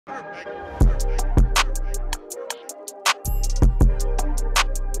It's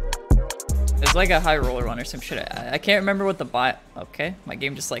like a high roller one or some shit. I can't remember what the buy. Okay, my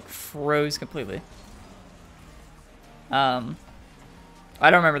game just like froze completely. I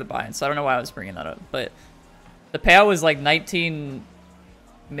don't remember the buy-in, so I don't know why I was bringing that up. But the payout was like 19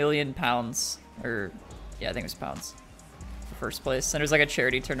 million pounds, or yeah, I think it was pounds for first place. And it was like a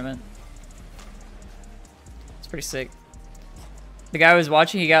charity tournament. It's pretty sick. The guy I was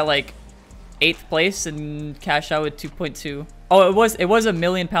watching, he got like 8th place and cashed out with 2.2. Oh, it was a £1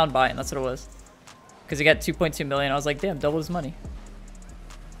 million buy-in. That's what it was. Because he got 2.2 million. I was like, damn, double his money.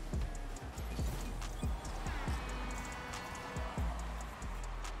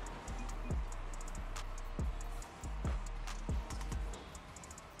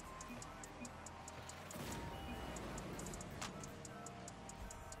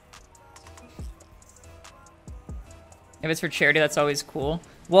 If it's for charity, that's always cool.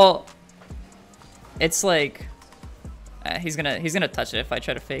 Well, it's like he's gonna touch it if I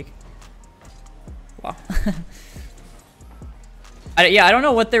try to fake. Wow. Yeah, I don't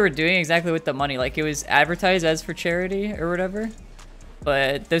know what they were doing exactly with the money. Like, it was advertised as for charity or whatever,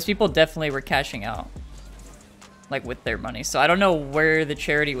 but those people definitely were cashing out, like, with their money. So I don't know where the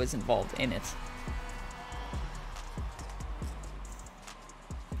charity was involved in it.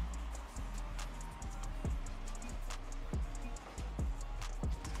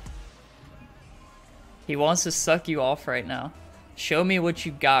 He wants to suck you off right now. Show me what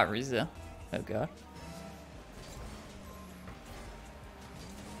you got, Riza. Oh god.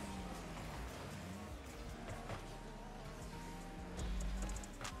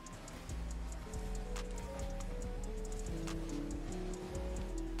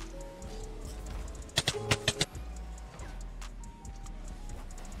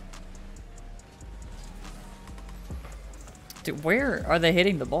 Dude, where are they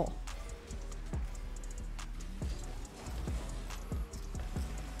hitting the ball?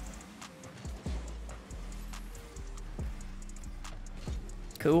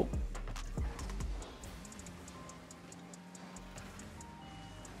 Cool.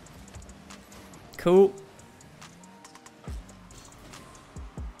 Cool.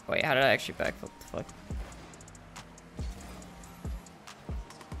 Wait, how did I actually backflip? The fuck?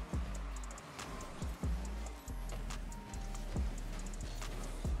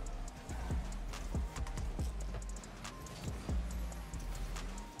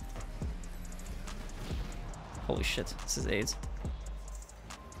 Holy shit, this is AIDS.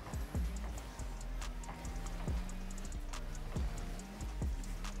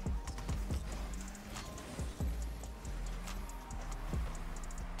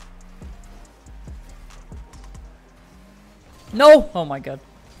 No! Oh my god.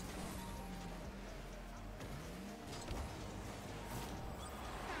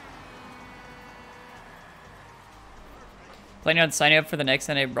 Planning on signing up for the next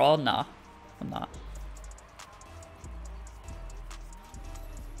NA Brawl? Nah, I'm not.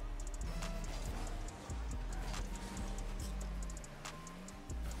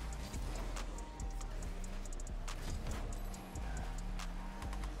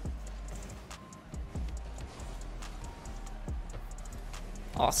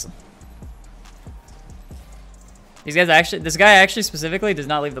 Awesome. These guys actually, this guy actually specifically does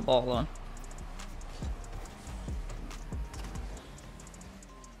not leave the ball alone.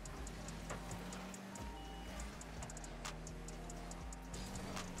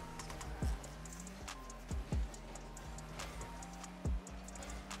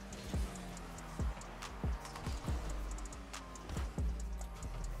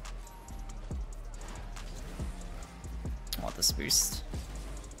 I want this boost.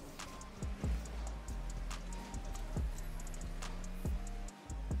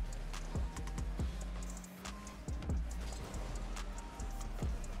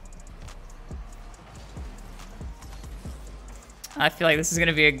 I feel like this is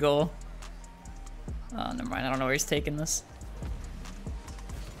gonna be a goal. Oh, never mind. I don't know where he's taking this.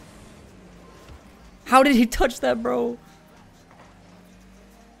 How did he touch that, bro?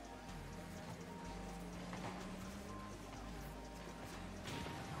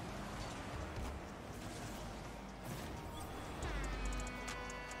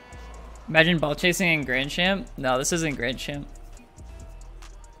 Imagine ball chasing in Grand Champ. No, this isn't Grand Champ.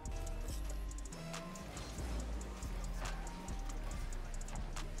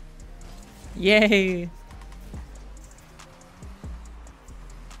 Yay!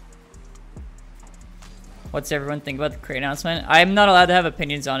 What's everyone think about the crate announcement? I'm not allowed to have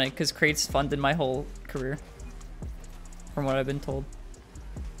opinions on it because crates funded my whole career, from what I've been told.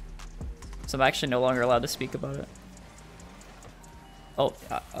 So I'm actually no longer allowed to speak about it. Oh,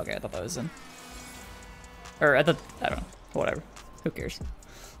 okay, I thought that was in. Or I thought, I don't know. Whatever. Who cares?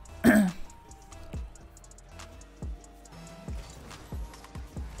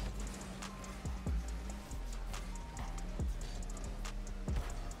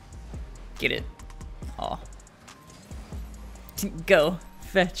 Get it. Aw. Go.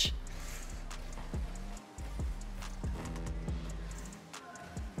 Fetch.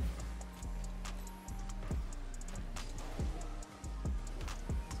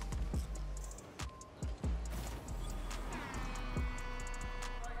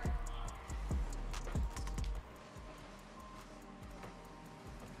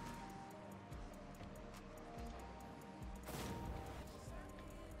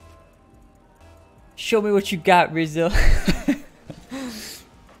 Show me what you got, Rizzo.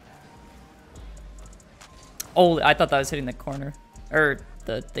 Oh, I thought that was hitting the corner. Or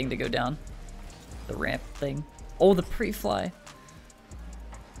the thing to go down. The ramp thing. Oh, the pre-fly.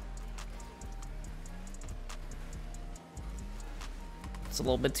 It's a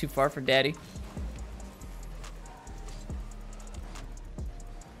little bit too far for daddy.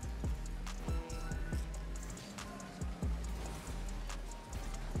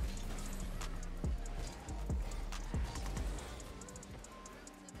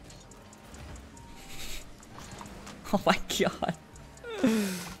 Oh my god.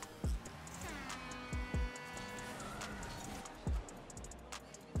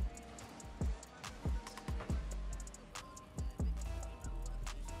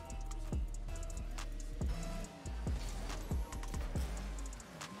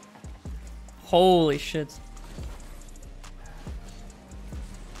 Holy shit.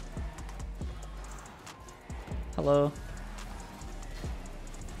 Hello.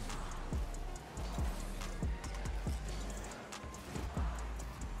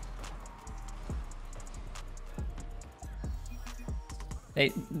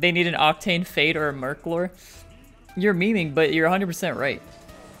 They need an Octane Fade or a Merclor. You're memeing, but you're 100% right.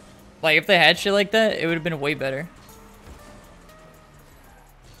 Like, if they had shit like that, it would have been way better.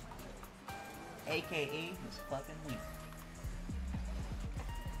 AKA was fucking weak.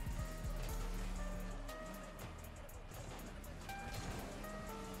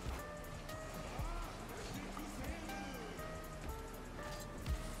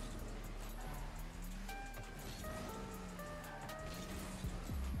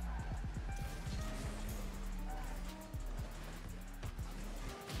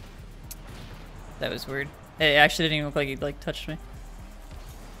 That was weird. It actually didn't even look like he like touched me.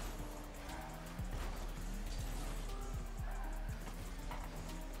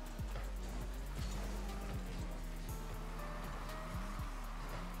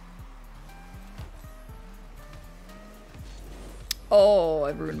 Oh,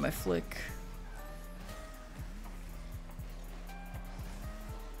 I ruined my flick.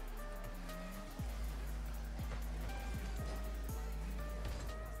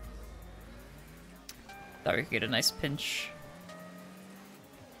 Thought we could get a nice pinch.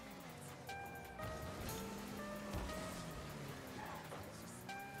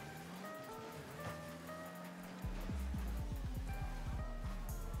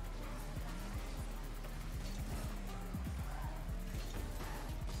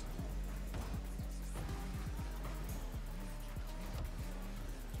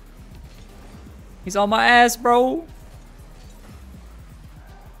 He's on my ass, bro.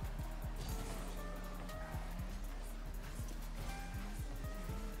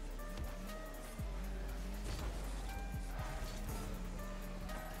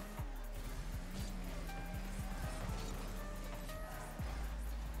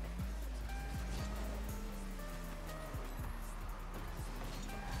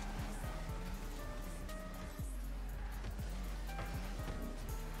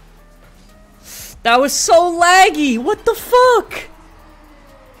 That was so laggy! What the fuck?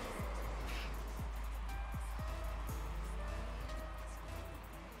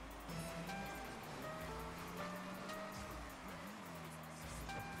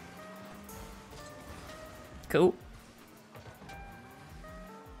 Cool.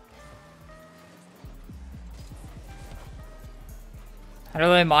 I don't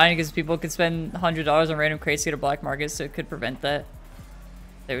really mind because people could spend $100 on random crates to get a black market, so it could prevent that.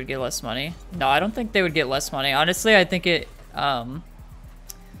 They would get less money. No, I don't think they would get less money. Honestly, I think it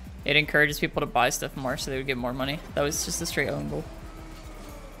encourages people to buy stuff more, so they would get more money. That was just a straight own goal.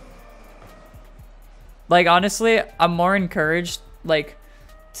 Like, honestly, I'm more encouraged, like,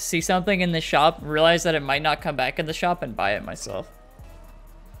 to see something in the shop, realize that it might not come back in the shop, and buy it myself.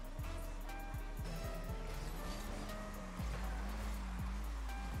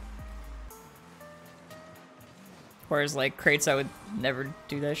 Whereas like crates, I would never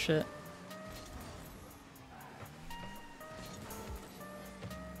do that shit.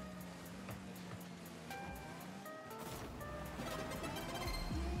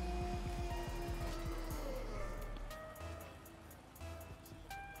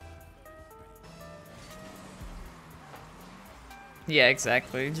 Yeah,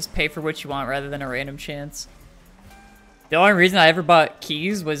 exactly. Just pay for what you want rather than a random chance. The only reason I ever bought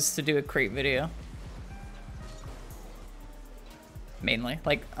keys was to do a crate video. Mainly.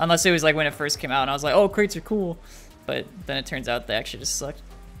 Like, unless it was like when it first came out and I was like, oh, crates are cool. But then it turns out they actually just sucked.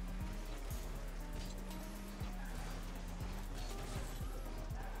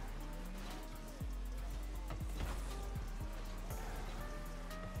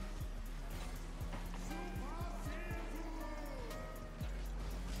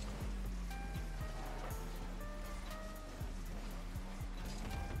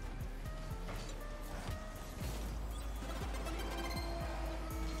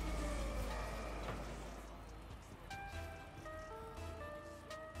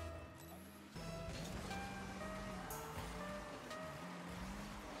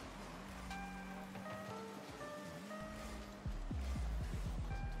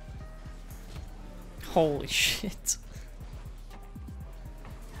 Holy shit.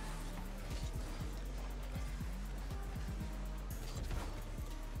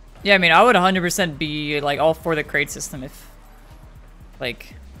 Yeah, I mean, I would 100% be, like, all for the crate system if,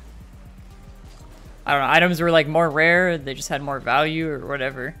 like, I don't know, items were, like, more rare, they just had more value or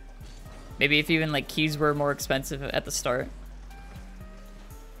whatever. Maybe if even, like, keys were more expensive at the start.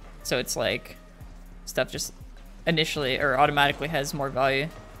 So it's, like, stuff just initially or automatically has more value.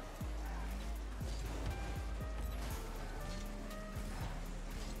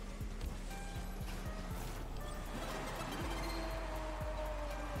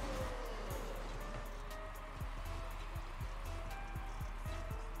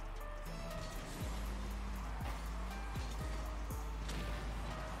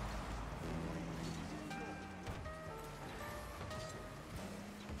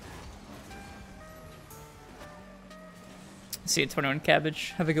 See you, 21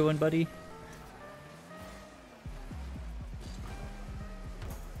 Cabbage. Have a good one, buddy.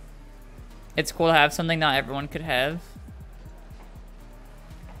 It's cool to have something not everyone could have.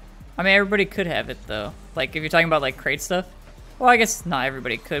 I mean, everybody could have it, though. Like, if you're talking about, like, crate stuff. Well, I guess not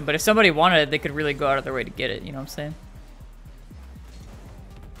everybody could, but if somebody wanted it, they could really go out of their way to get it, you know what I'm saying?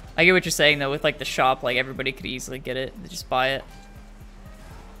 I get what you're saying, though, with, like, the shop, like, everybody could easily get it. They just buy it.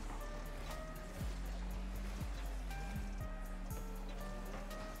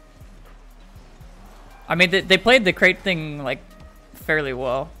 I mean, they played the crate thing, like, fairly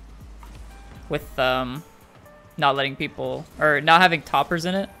well. With, not letting people, or not having toppers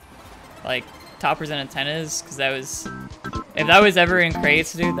in it. Like, toppers and antennas, because that was, if that was ever in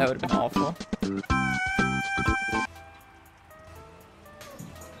crates, dude, that would have been awful.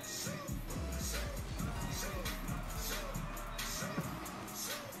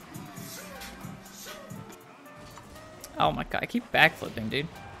 Oh my god, I keep backflipping, dude.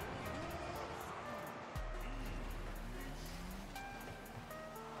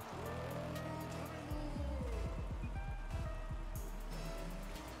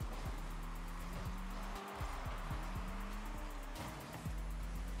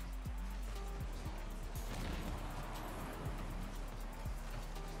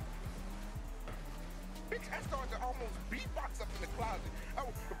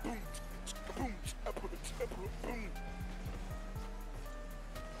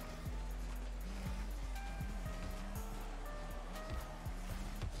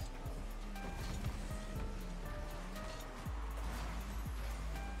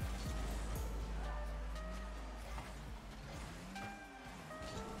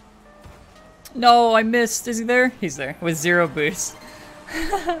 No, I missed. Is he there? He's there. With 0 boost.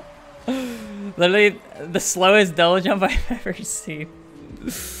 Literally the slowest double jump I've ever seen.